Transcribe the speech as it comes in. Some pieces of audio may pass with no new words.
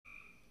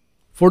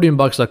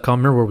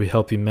40inbox.com here where we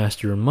help you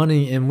master your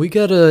money, and we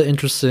got an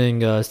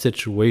interesting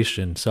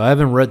situation. So I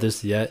haven't read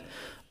this yet,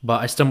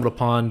 but I stumbled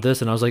upon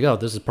this and I was like, oh,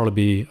 this would probably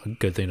be a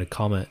good thing to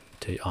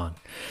commentate on.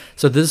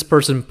 So this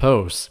person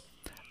posts,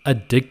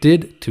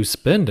 addicted to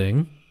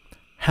spending,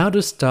 how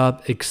to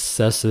stop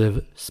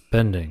excessive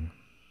spending.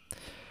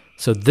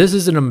 So this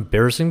is an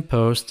embarrassing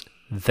post.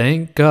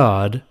 Thank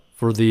God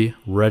for the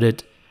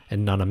Reddit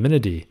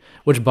anonymity,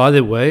 which, by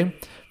the way,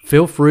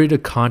 feel free to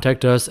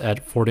contact us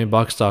at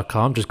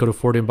 40inbox.com. Just go to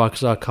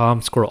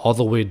 40inbox.com, scroll all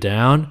the way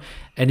down,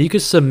 and you can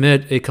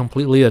submit a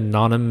completely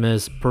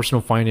anonymous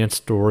personal finance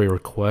story or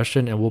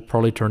question, and we'll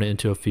probably turn it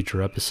into a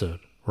future episode,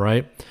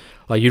 right?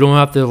 Like, you don't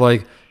have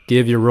to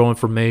give your real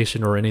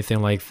information or anything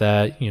like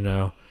that,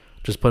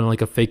 just put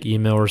in a fake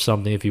email or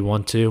something if you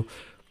want to,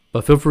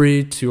 but feel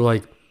free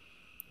to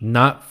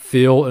not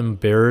feel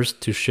embarrassed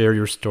to share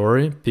your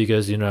story,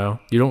 because you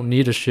don't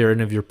need to share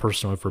any of your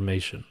personal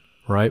information,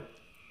 right?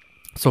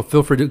 So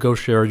feel free to go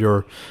share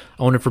your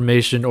own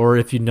information, or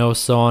if you know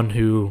someone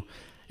who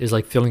is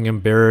feeling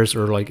embarrassed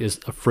or is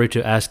afraid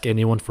to ask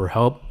anyone for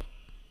help,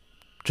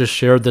 just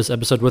share this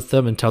episode with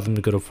them and tell them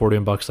to go to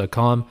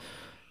 40inbox.com,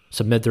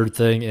 submit their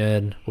thing,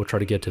 and we'll try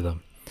to get to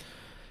them.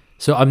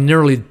 So I'm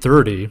nearly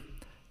 30,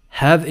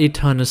 have a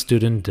ton of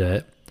student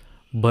debt,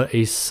 but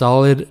a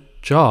solid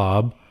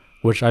job,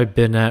 which I've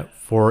been at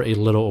for a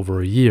little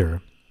over a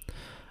year.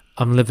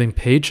 I'm living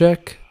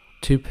paycheck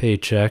to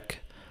paycheck.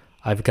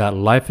 I've got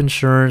life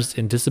insurance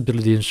and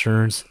disability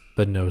insurance,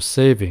 but no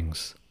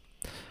savings.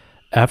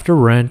 After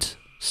rent,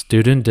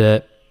 student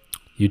debt,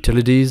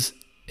 utilities,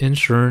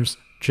 insurance,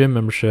 gym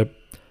membership,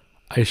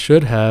 I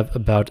should have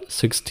about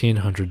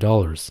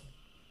 $1,600.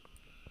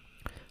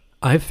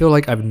 I feel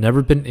like I've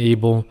never been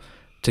able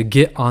to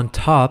get on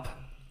top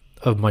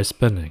of my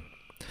spending.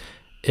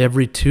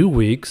 Every 2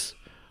 weeks,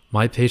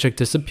 my paycheck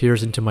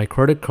disappears into my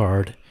credit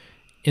card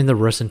and the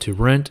rest into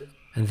rent,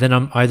 and then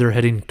I'm either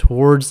heading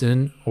towards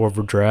an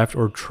overdraft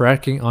or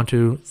tracking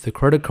onto the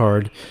credit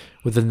card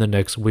within the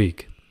next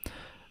week.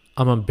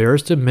 I'm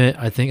embarrassed to admit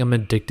I think I'm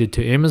addicted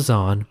to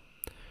Amazon,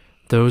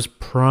 those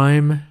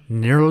prime,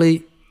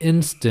 nearly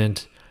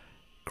instant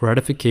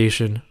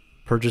gratification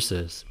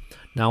purchases.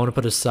 Now I want to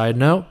put a side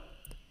note.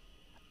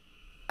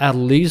 At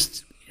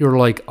least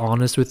you're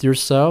honest with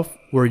yourself,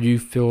 where you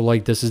feel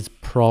like this is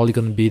probably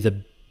going to be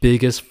the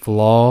biggest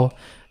flaw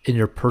in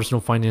your personal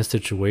finance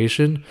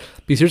situation.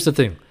 Because here's the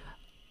thing.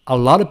 A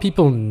lot of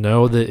people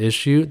know the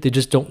issue. They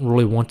just don't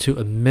really want to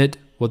admit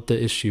what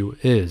the issue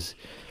is.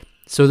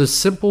 So the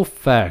simple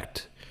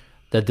fact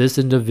that this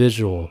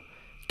individual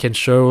can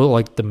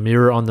show the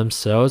mirror on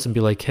themselves and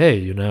be like,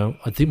 hey,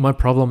 I think my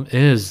problem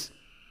is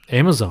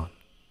Amazon,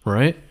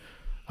 right?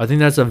 I think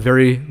that's a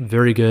very,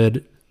 very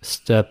good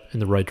step in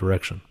the right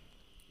direction.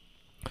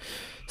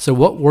 So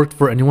what worked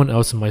for anyone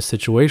else in my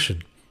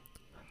situation?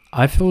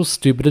 I feel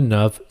stupid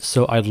enough,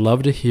 so I'd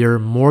love to hear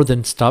more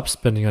than stop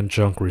spending on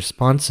junk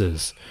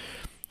responses.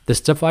 The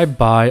stuff I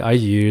buy, I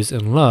use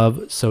and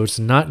love, so it's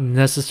not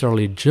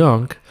necessarily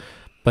junk,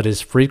 but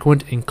is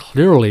frequent and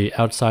clearly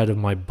outside of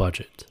my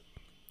budget.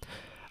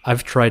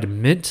 I've tried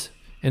Mint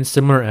and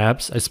similar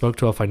apps. I spoke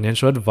to a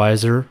financial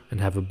advisor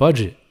and have a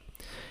budget.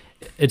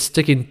 It's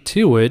sticking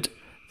to it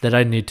that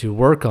I need to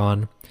work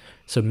on,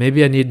 so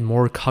maybe I need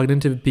more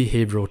cognitive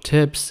behavioral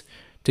tips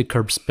to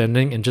curb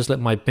spending and just let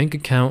my bank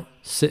account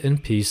sit in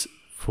peace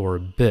for a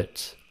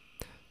bit.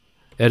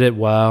 Edit,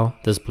 wow,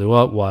 this blew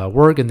up while at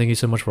work, and thank you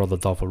so much for all the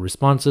thoughtful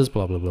responses,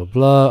 blah, blah, blah,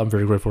 blah. I'm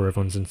very grateful for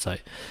everyone's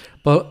insight.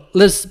 But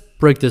let's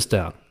break this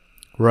down,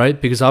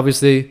 right? Because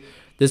obviously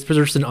this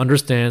person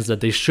understands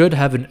that they should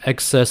have an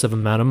excessive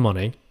amount of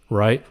money,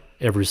 right,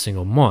 every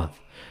single month.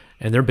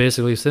 And they're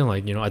basically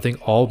saying I think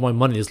all of my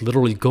money is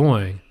literally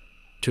going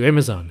to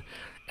Amazon.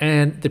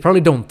 And they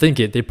probably don't think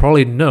it. They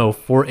probably know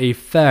for a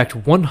fact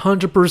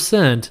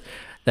 100%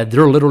 that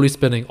they're literally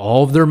spending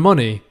all of their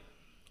money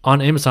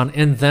on Amazon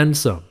and then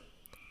some,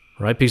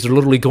 right? Because they're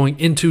literally going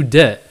into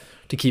debt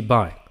to keep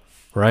buying,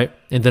 right?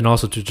 And then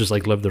also to just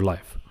live their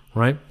life,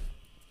 right?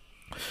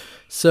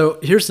 So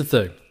here's the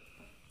thing.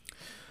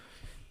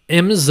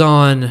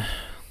 Amazon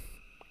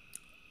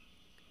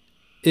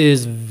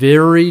is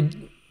very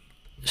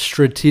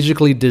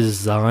strategically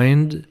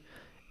designed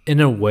in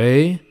a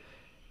way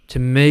to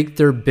make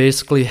their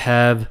basically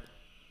have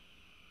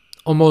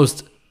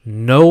almost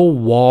no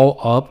wall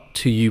up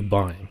to you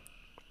buying.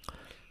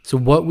 So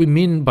what we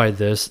mean by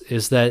this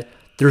is that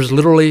there's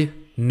literally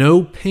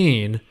no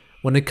pain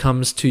when it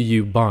comes to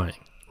you buying,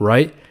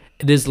 right?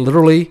 It is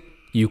literally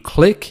you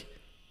click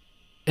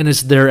and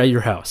it's there at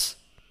your house.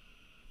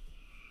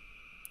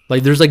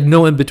 There's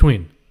no in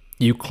between.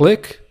 You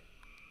click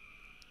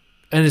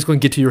and it's going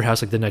to get to your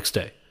house the next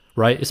day,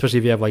 right? Especially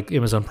if you have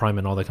Amazon Prime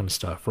and all that kind of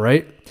stuff,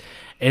 right?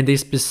 And they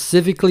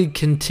specifically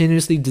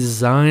continuously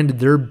designed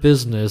their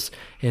business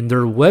and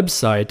their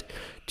website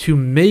to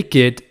make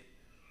it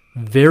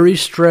very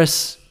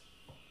stress-free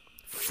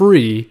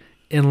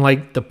in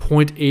the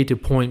point A to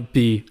point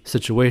B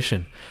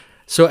situation.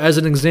 So as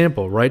an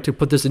example, right, to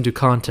put this into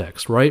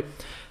context, right?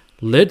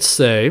 Let's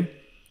say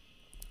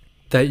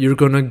that you're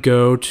going to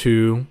go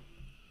to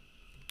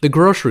the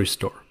grocery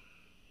store,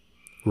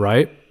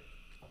 right?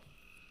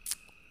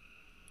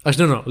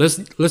 Actually, no.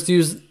 Let's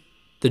use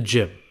the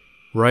gym,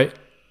 right?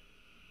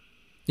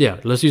 Yeah,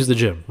 let's use the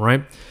gym,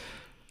 right?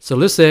 So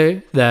let's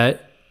say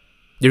that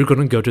you're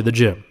going to go to the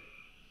gym,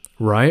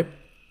 right?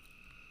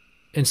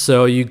 And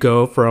so you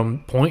go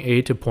from point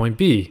A to point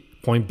B.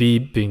 Point B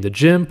being the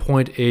gym,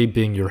 point A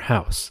being your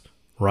house,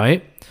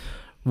 right?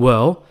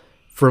 Well,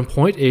 from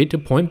point A to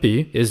point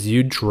B is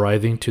you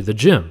driving to the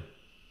gym,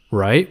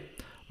 right?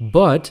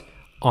 But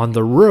on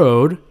the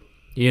road,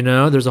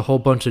 there's a whole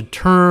bunch of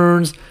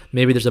turns.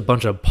 Maybe there's a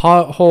bunch of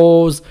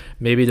potholes.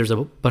 Maybe there's a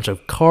bunch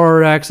of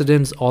car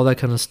accidents, all that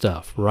kind of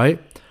stuff, right?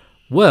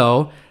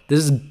 Well, this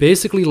is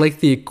basically like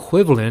the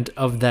equivalent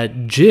of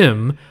that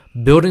gym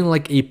building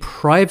like a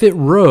private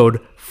road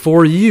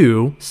for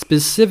you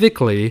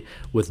specifically,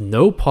 with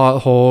no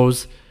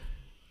potholes,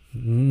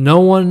 no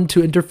one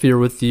to interfere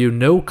with you,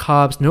 no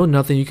cops, no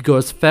nothing. You could go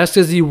as fast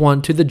as you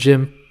want to the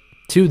gym,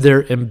 to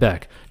there and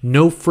back.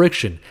 No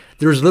friction.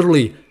 There's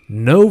literally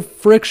no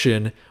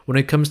friction when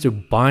it comes to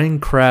buying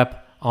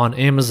crap on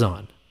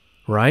Amazon,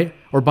 right?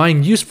 Or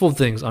buying useful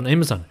things on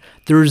Amazon.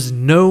 There's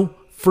no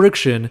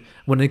friction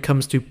when it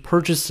comes to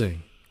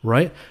purchasing,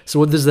 right? So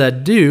what does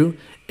that do?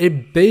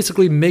 It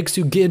basically makes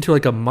you get into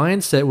like a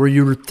mindset where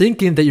you're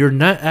thinking that you're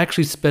not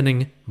actually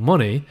spending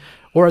money,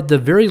 or at the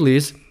very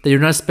least, that you're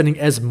not spending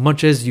as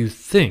much as you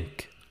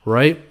think,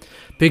 right?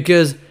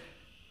 Because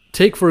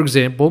take, for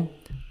example,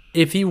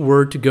 if you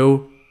were to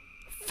go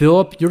fill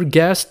up your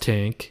gas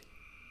tank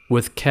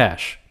with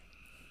cash,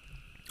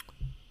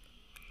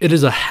 it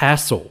is a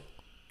hassle,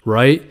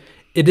 right?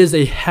 It is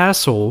a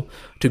hassle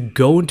to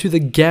go into the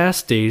gas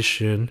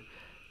station,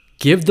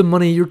 give the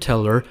money to your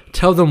teller,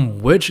 tell them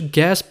which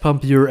gas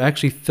pump you're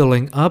actually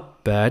filling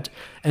up at,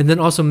 and then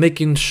also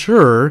making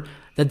sure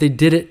that they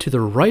did it to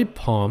the right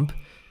pump,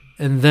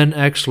 and then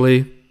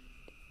actually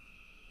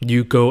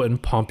you go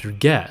and pump your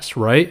gas,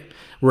 right?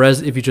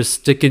 Whereas if you just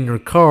stick in your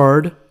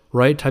card,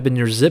 right, type in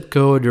your zip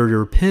code or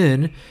your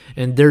PIN,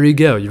 and there you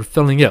go, you're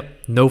filling up.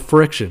 No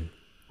friction,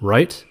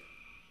 right?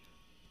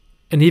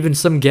 And even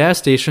some gas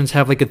stations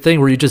have like a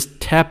thing where you just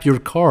tap your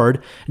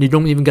card and you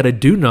don't even got to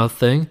do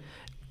nothing,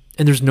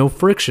 and there's no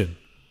friction,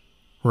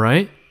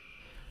 right?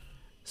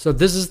 So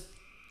this is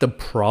the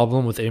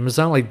problem with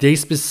Amazon. Like, they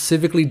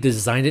specifically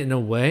designed it in a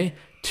way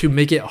to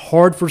make it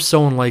hard for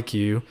someone like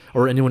you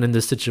or anyone in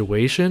this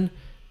situation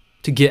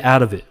to get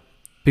out of it.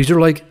 Because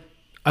you're like,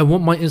 I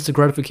want my instant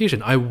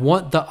gratification. I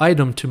want the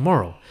item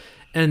tomorrow.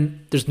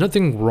 And there's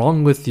nothing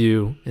wrong with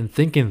you in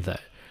thinking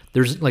that.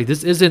 There's like,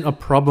 this isn't a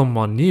problem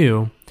on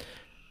you.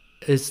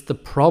 It's the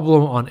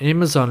problem on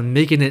Amazon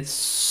making it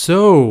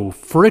so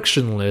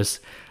frictionless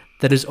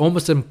that it's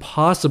almost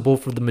impossible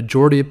for the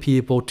majority of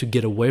people to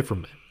get away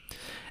from it.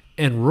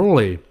 And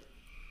really,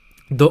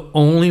 the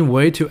only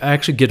way to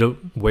actually get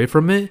away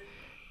from it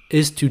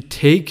is to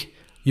take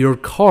your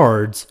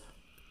cards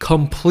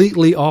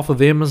completely off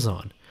of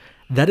Amazon.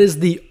 That is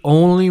the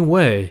only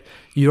way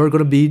you are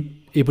going to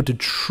be able to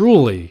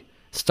truly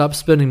stop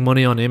spending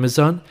money on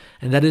Amazon,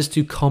 and that is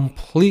to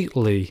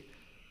completely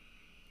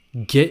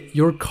get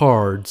your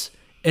cards,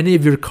 any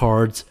of your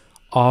cards,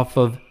 off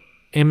of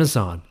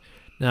Amazon.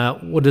 Now,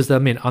 what does that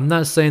mean? I'm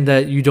not saying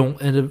that you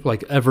don't end up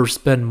like ever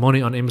spend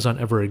money on Amazon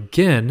ever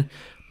again,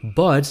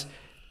 but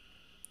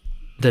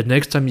the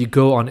next time you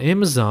go on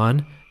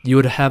Amazon, you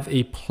would have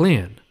a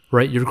plan,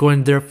 right? You're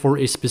going there for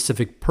a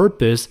specific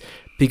purpose,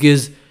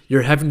 because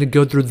you're having to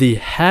go through the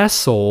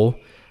hassle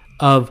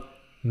of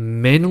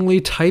manually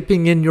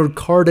typing in your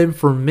card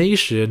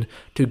information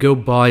to go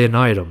buy an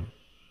item,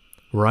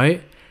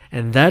 right?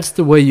 And that's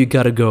the way you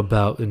got to go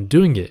about in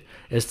doing it.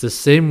 It's the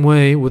same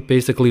way with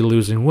basically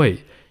losing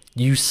weight.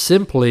 You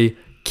simply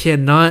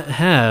cannot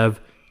have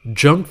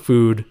junk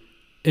food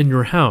in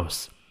your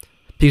house,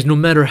 because no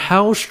matter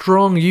how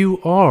strong you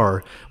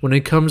are when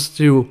it comes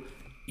to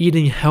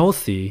eating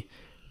healthy,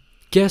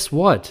 guess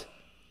what?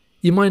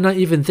 You might not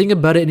even think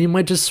about it, and you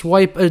might just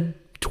swipe a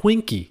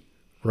Twinkie,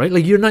 right?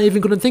 Like, you're not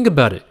even going to think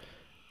about it.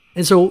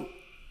 And so,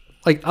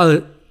 like,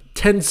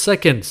 10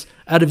 seconds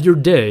out of your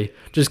day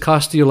just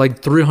cost you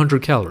like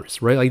 300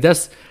 calories, right? Like,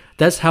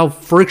 that's how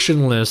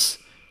frictionless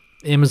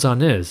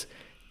Amazon is.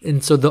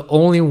 And so the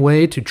only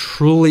way to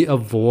truly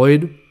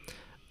avoid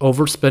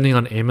overspending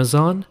on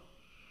Amazon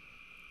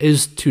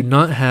is to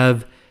not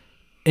have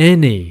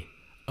any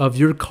of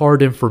your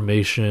card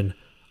information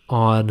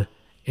on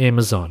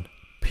Amazon.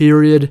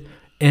 Period.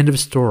 End of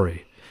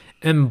story.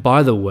 And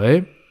by the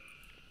way,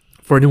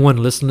 for anyone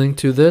listening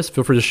to this,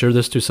 feel free to share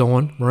this to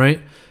someone, right?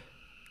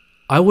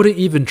 I wouldn't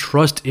even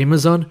trust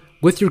Amazon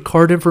with your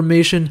card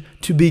information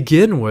to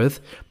begin with,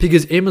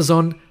 because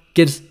Amazon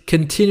gets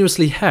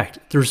continuously hacked.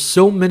 There's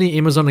so many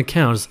Amazon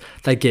accounts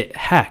that get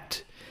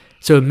hacked.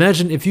 So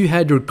imagine if you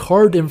had your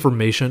card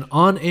information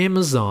on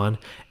Amazon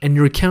and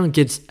your account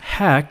gets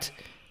hacked,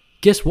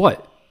 guess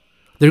what?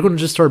 They're going to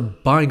just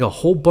start buying a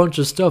whole bunch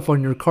of stuff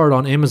on your card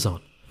on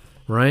Amazon,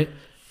 right?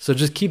 So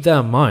just keep that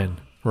in mind,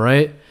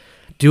 right?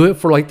 Do it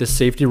for like the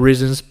safety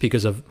reasons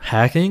because of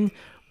hacking,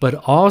 but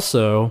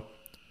also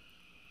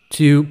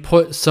to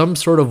put some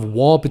sort of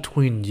wall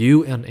between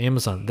you and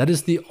Amazon. That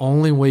is the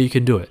only way you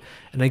can do it.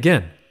 And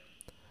again,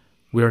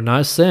 we are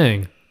not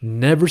saying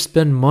never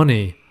spend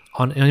money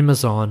on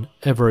Amazon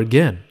ever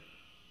again,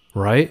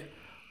 right?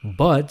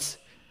 But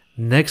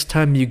next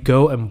time you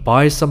go and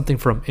buy something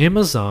from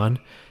Amazon,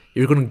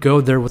 you're going to go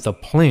there with a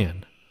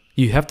plan.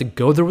 You have to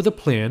go there with a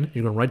plan.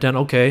 You're going to write down,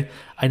 okay,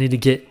 I need to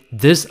get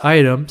this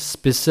item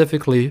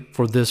specifically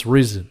for this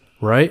reason,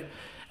 right?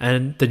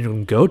 And then you're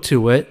going to go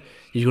to it.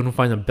 You're going to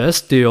find the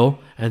best deal,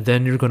 and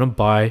then you're going to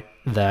buy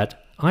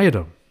that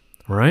item,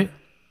 right?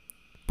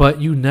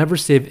 But you never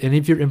save any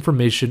of your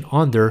information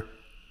on there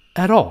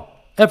at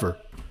all, ever,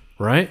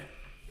 right?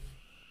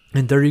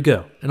 And there you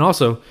go. And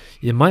also,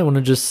 you might want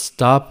to just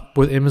stop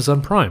with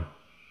Amazon Prime,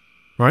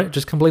 right?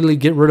 Just completely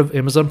get rid of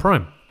Amazon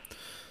Prime.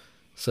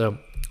 So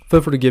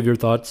feel free to give your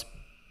thoughts.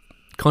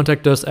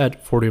 Contact us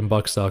at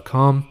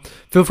 40bucks.com.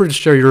 Feel free to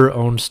share your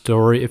own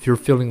story if you're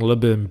feeling a little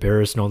bit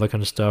embarrassed and all that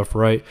kind of stuff,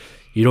 right?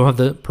 You don't have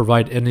to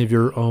provide any of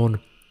your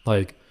own,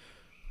 like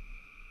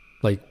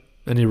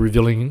any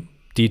revealing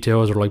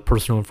details or like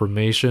personal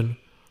information,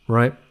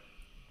 right?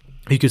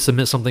 You could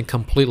submit something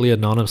completely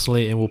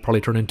anonymously and we'll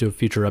probably turn into a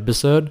future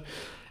episode.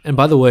 And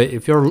by the way,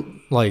 if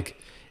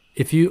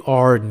you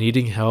are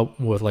needing help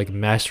with like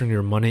mastering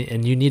your money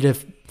and you need to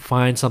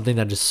find something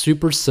that is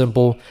super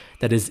simple,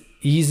 that is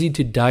easy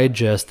to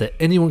digest, that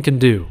anyone can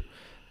do,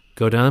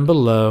 go down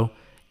below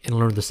and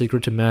learn the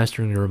secret to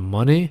mastering your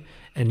money.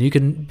 And you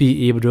can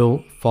be able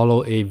to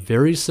follow a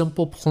very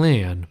simple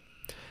plan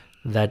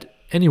that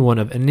anyone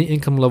of any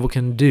income level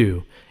can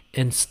do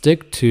and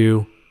stick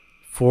to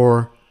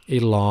for a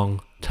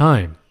long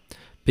time.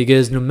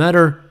 Because no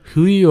matter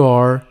who you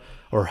are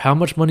or how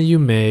much money you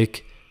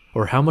make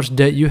or how much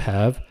debt you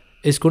have,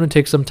 it's going to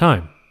take some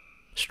time.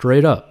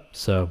 Straight up.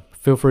 So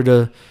feel free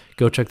to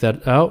go check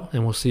that out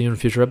and we'll see you in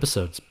future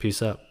episodes.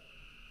 Peace out.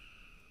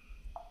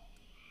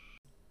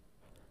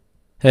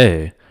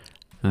 Hey,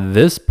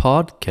 this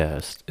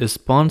podcast is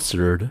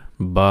sponsored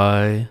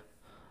by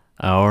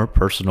our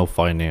personal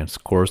finance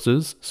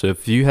courses. So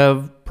if you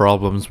have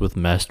problems with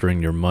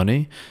mastering your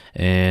money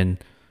and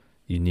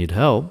you need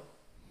help,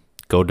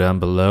 go down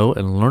below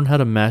and learn how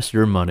to master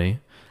your money.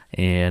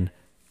 And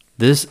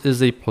this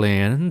is a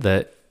plan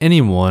that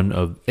anyone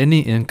of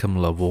any income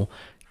level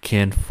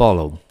can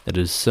follow. It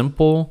is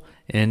simple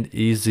and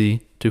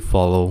easy to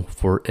follow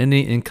for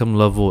any income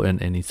level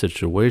and any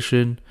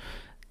situation,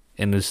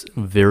 and it's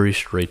very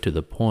straight to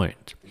the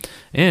point.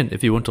 And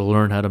if you want to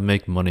learn how to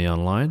make money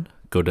online,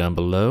 go down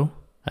below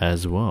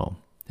as well.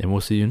 And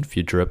we'll see you in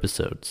future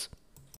episodes.